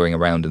of lingering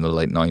around in the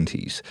late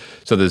 90s.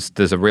 So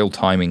there's a real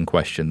timing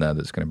question there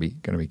that's going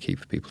to be key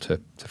for people to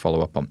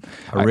follow up on.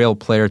 A Real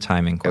Player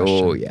timing question.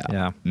 Oh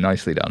yeah,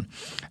 nicely done.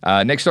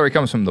 Next story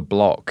comes from The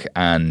Block,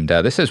 and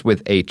this is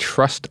with a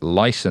trust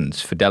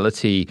license.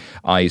 Fidelity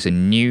eyes a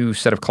new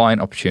set of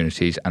client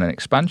opportunities and an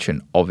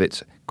expansion of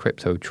its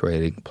crypto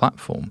trading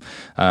platform.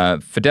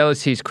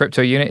 Fidelity's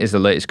crypto unit is the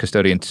latest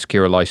custodian to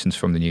secure a license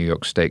from the New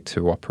York State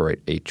to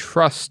operate a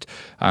trust.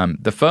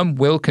 The firm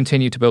will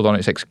continue to build on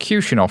its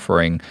execution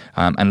offering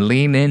and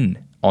lean in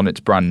on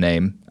its brand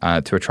name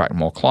to attract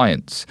more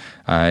clients.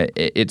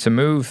 It's a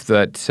move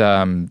that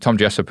Tom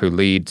Jessup, who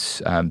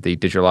leads the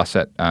digital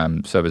asset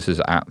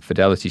services at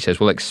Fidelity, says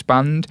will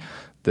expand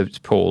the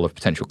pool of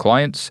potential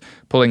clients,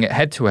 pulling it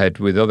head-to-head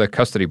with other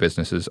custody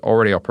businesses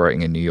already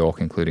operating in New York,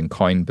 including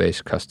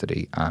Coinbase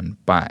Custody and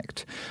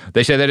Bakkt.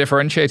 They say the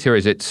differentiator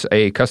is it's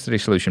a custody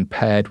solution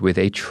paired with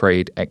a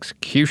trade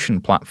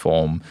execution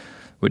platform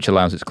which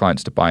allows its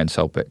clients to buy and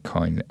sell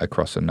Bitcoin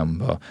across a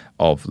number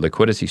of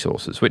liquidity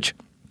sources, which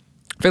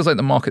feels like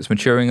the market's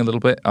maturing a little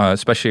bit,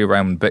 especially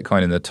around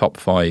Bitcoin in the top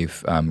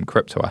 5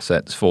 crypto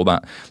assets for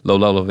that low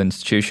level of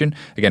institution.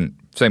 Again,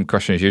 same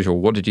question as usual.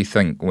 What did you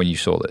think when you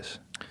saw this?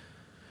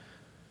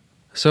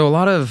 So a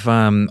lot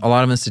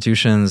of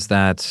institutions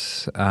that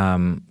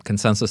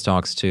Consensus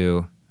talks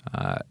to,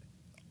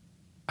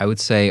 I would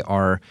say,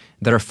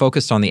 that are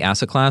focused on the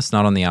asset class,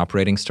 not on the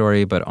operating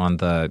story, but on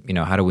the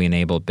how do we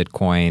enable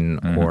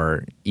Bitcoin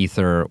or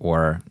Ether,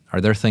 or are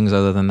there things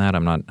other than that?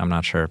 I'm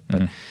not sure,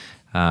 but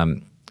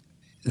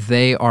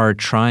they are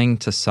trying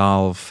to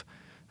solve.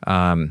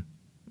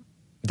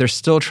 They're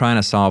still trying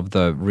to solve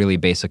the really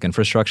basic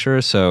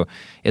infrastructure. So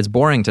it's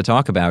boring to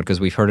talk about because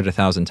we've heard it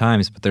 1,000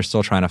 times, but they're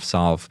still trying to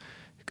solve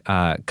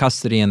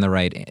custody in the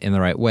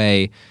right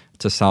way,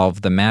 to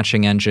solve the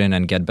matching engine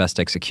and get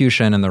best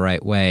execution in the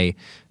right way,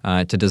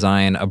 to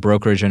design a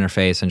brokerage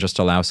interface and just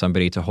allow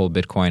somebody to hold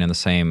Bitcoin in the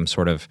same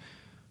sort of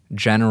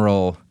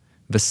general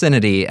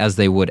vicinity as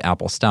they would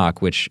Apple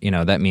stock, which,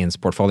 that means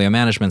portfolio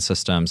management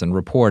systems and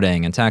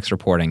reporting and tax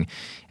reporting,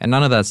 and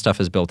none of that stuff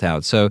is built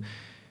out. So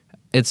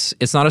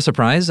it's not a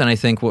surprise, and I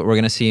think we're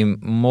going to see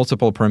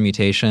multiple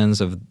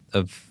permutations of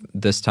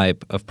this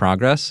type of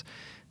progress.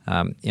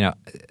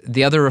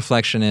 The other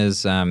reflection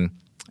is, I don't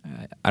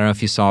know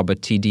if you saw,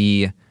 but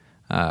TD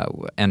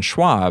and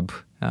Schwab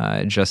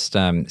just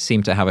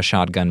seemed to have a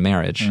shotgun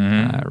marriage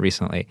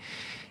recently.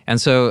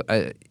 And so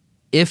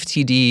if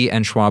TD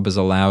and Schwab is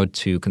allowed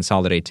to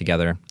consolidate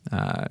together,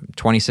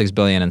 $26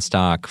 billion in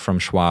stock from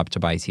Schwab to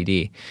buy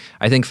TD,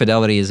 I think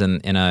Fidelity is in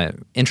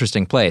an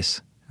interesting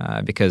place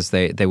because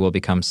they will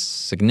become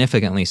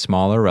significantly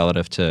smaller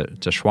relative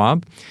to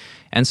Schwab.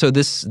 And so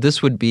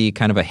this would be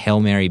kind of a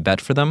Hail Mary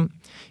bet for them.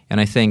 And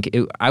I think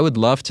I would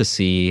love to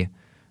see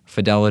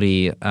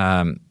Fidelity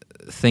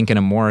think in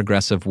a more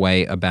aggressive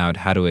way about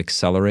how to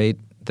accelerate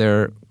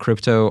their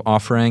crypto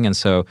offering. And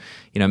so,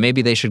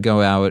 maybe they should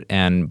go out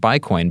and buy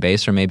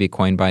Coinbase, or maybe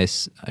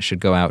Coinbase should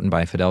go out and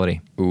buy Fidelity.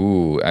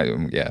 Ooh,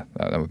 yeah,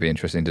 that would be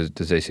interesting. Does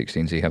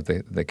A16Z have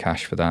the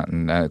cash for that?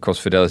 And of course,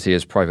 Fidelity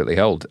is privately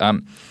held.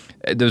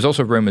 There's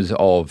also rumors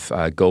of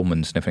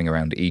Goldman sniffing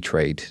around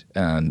E-Trade,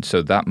 and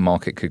so that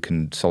market could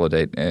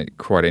consolidate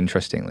quite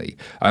interestingly.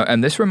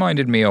 And this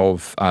reminded me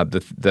of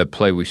the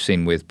play we've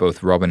seen with both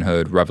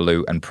Robinhood,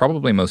 Revolut, and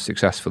probably most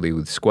successfully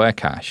with Square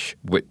Cash,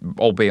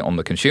 albeit on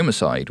the consumer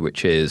side,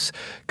 which is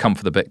come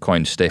for the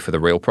Bitcoin, stay for the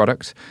real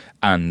product.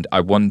 And I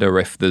wonder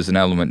if there's an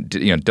element,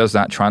 does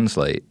that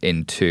translate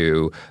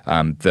into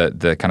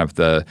the kind of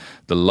the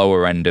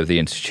lower end of the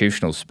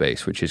institutional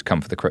space, which is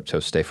come for the crypto,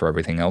 stay for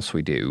everything else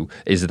we do?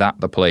 Is that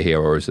the play here,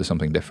 or is there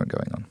something different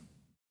going on?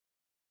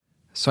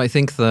 So I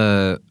think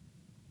there's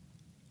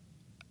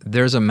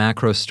a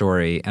macro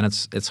story, and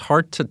it's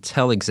hard to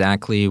tell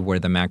exactly where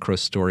the macro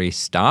story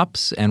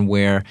stops and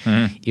where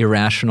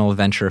irrational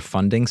venture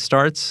funding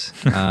starts.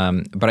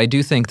 But I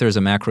do think there's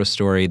a macro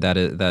story that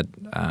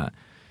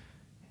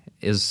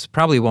is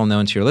probably well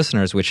known to your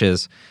listeners, which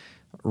is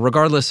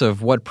regardless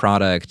of what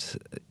product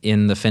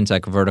in the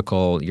fintech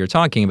vertical you're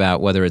talking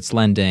about, whether it's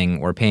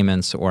lending or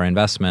payments or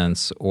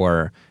investments,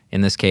 or in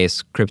this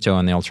case, crypto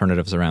and the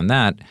alternatives around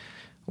that,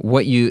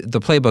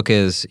 the playbook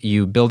is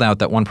you build out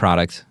that one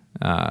product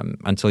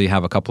until you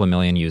have a couple of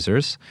million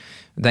users.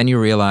 Then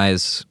you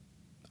realize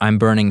I'm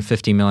burning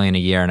 $50 million a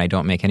year and I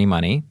don't make any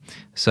money.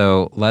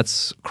 So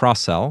let's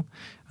cross-sell.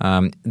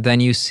 Then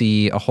you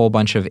see a whole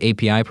bunch of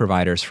API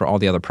providers for all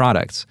the other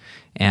products,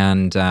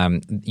 and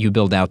you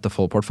build out the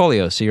full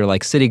portfolio. So you're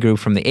like Citigroup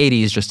from the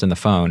 80s, just in the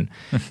phone,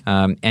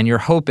 and you're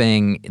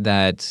hoping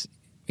that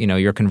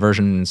your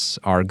conversions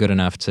are good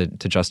enough to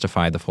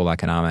justify the full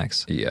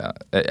economics. Yeah,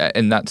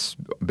 and that's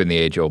been the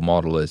age-old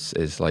model.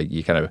 Is like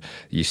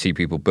you see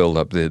people build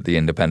up the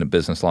independent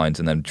business lines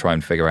and then try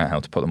and figure out how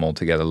to put them all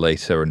together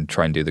later and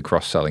try and do the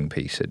cross-selling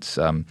piece. It's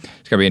going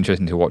to be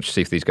interesting to watch, see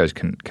if these guys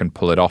can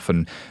pull it off,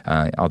 and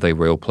are they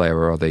real player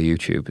or are they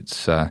YouTube?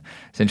 It's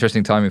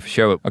interesting timing for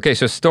sure. Okay,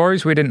 so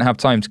stories we didn't have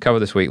time to cover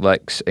this week,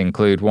 Lex,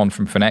 include one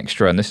from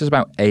Finextra, and this is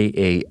about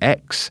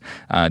AAX,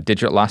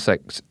 Digital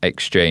Assets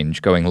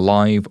Exchange, going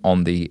live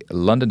on the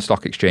London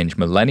Stock Exchange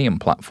Millennium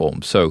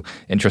platform. So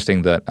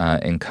interesting that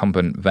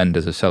incumbent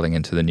vendors are selling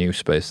into the new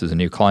space. There's a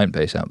new client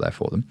base out there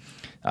for them.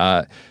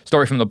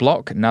 Story from The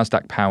Block,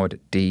 NASDAQ-powered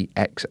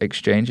DX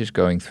exchange is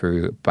going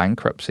through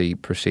bankruptcy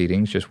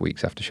proceedings just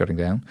weeks after shutting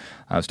down.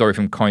 Story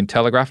from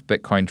Cointelegraph,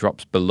 Bitcoin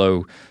drops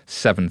below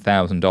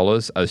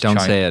 $7,000.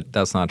 Don't say it.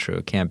 That's not true.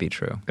 It can't be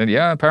true. And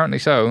yeah, apparently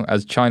so,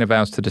 as China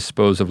vows to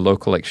dispose of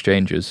local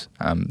exchanges.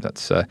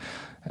 That's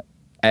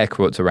air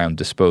quotes around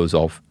dispose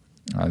of.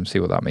 See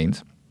what that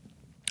means.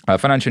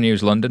 Financial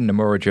News London,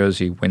 Nomura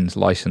Jersey wins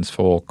license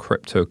for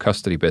crypto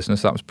custody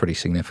business. That was pretty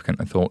significant,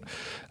 I thought.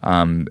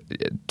 To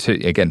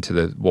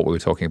what we were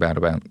talking about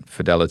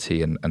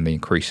Fidelity and the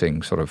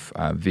increasing sort of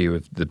view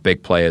of the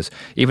big players.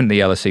 Even the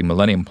LSE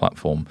Millennium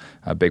platform,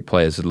 big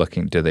players are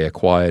looking, do they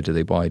acquire, do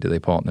they buy, do they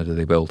partner, do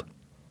they build?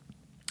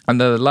 And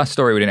the last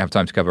story we didn't have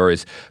time to cover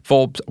is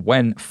Forbes,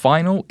 when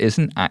final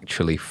isn't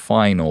actually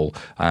final.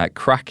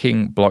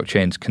 Cracking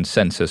Blockchain's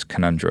Consensus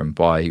Conundrum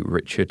by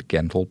Richard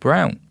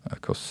Gendel-Brown,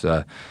 of course,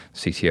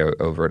 CTO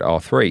over at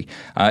R3.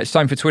 It's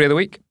time for Tweet of the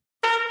Week.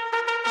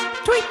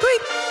 Tweet,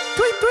 tweet,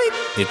 tweet, tweet.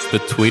 It's the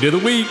Tweet of the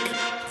Week.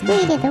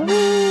 Tweet of the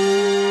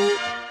week.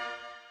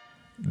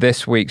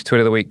 This week's Tweet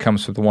of the Week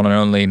comes from the one and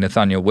only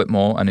Nathaniel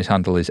Whitmore, and his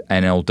handle is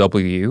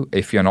NLW.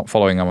 If you're not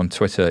following him on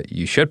Twitter,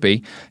 you should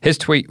be. His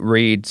tweet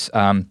reads,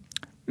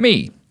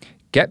 me,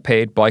 get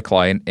paid by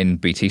client in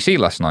BTC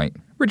last night.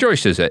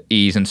 Rejoices at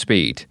ease and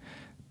speed.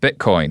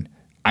 Bitcoin,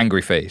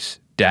 angry face,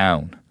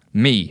 down.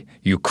 Me,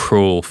 you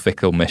cruel,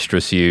 fickle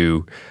mistress,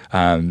 you.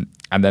 And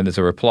then there's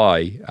a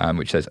reply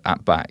which says,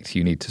 at backed,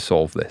 you need to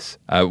solve this.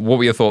 What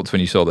were your thoughts when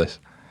you saw this?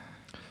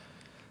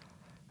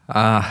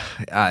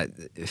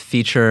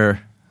 Feature,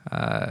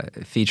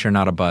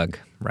 not a bug,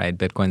 right?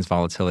 Bitcoin's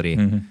volatility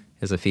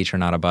is a feature,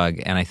 not a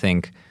bug. And I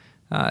think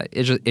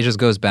it just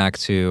goes back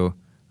to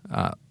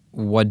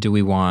what do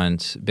we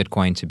want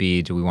Bitcoin to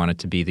be? Do we want it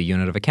to be the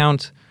unit of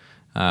account?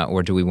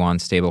 Or do we want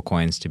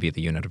stablecoins to be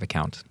the unit of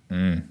account?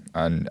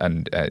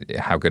 And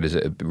how good is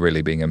it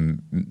really being a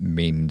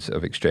means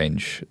of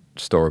exchange,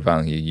 store of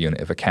value, unit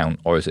of account,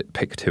 or is it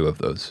pick two of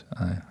those?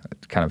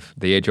 It's kind of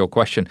the age-old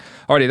question.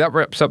 Alrighty, that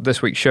wraps up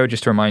this week's show.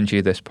 Just to remind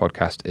you, this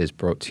podcast is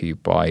brought to you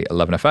by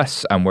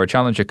 11FS, and we're a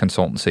challenger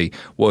consultancy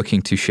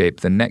working to shape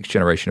the next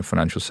generation of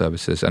financial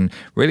services and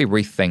really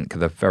rethink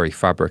the very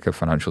fabric of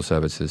financial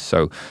services.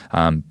 So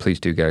please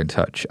do get in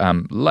touch.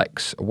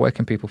 Lex, where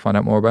can people find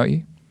out more about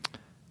you?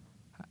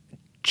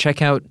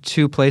 Check out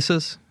two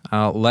places,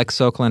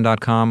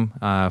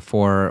 lexoakland.com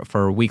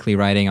for weekly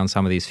writing on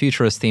some of these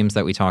futurist themes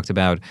that we talked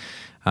about.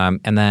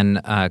 And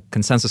then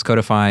Consensus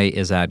Codify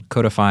is at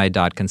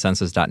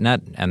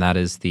codify.consensus.net, and that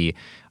is the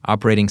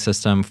operating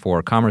system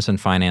for commerce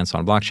and finance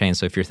on blockchain.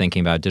 So if you're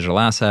thinking about digital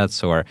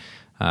assets or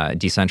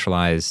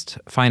decentralized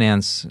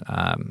finance,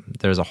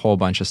 there's a whole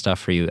bunch of stuff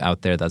for you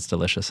out there that's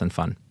delicious and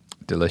fun.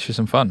 Delicious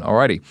and fun.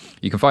 Alrighty.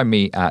 You can find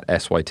me at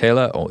SY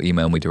Taylor or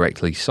email me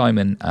directly,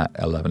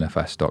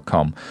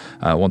 simon@11fs.com.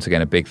 Once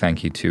again, a big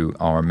thank you to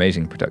our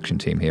amazing production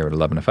team here at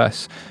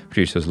 11FS.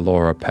 Producers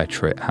Laura,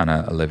 Petrit,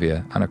 Hannah,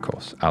 Olivia, and of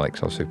course,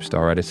 Alex, our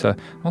superstar editor.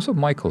 Also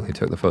Michael, who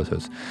took the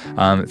photos.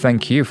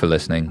 Thank you for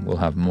listening. We'll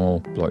have more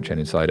Blockchain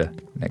Insider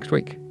next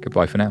week.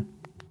 Goodbye for now.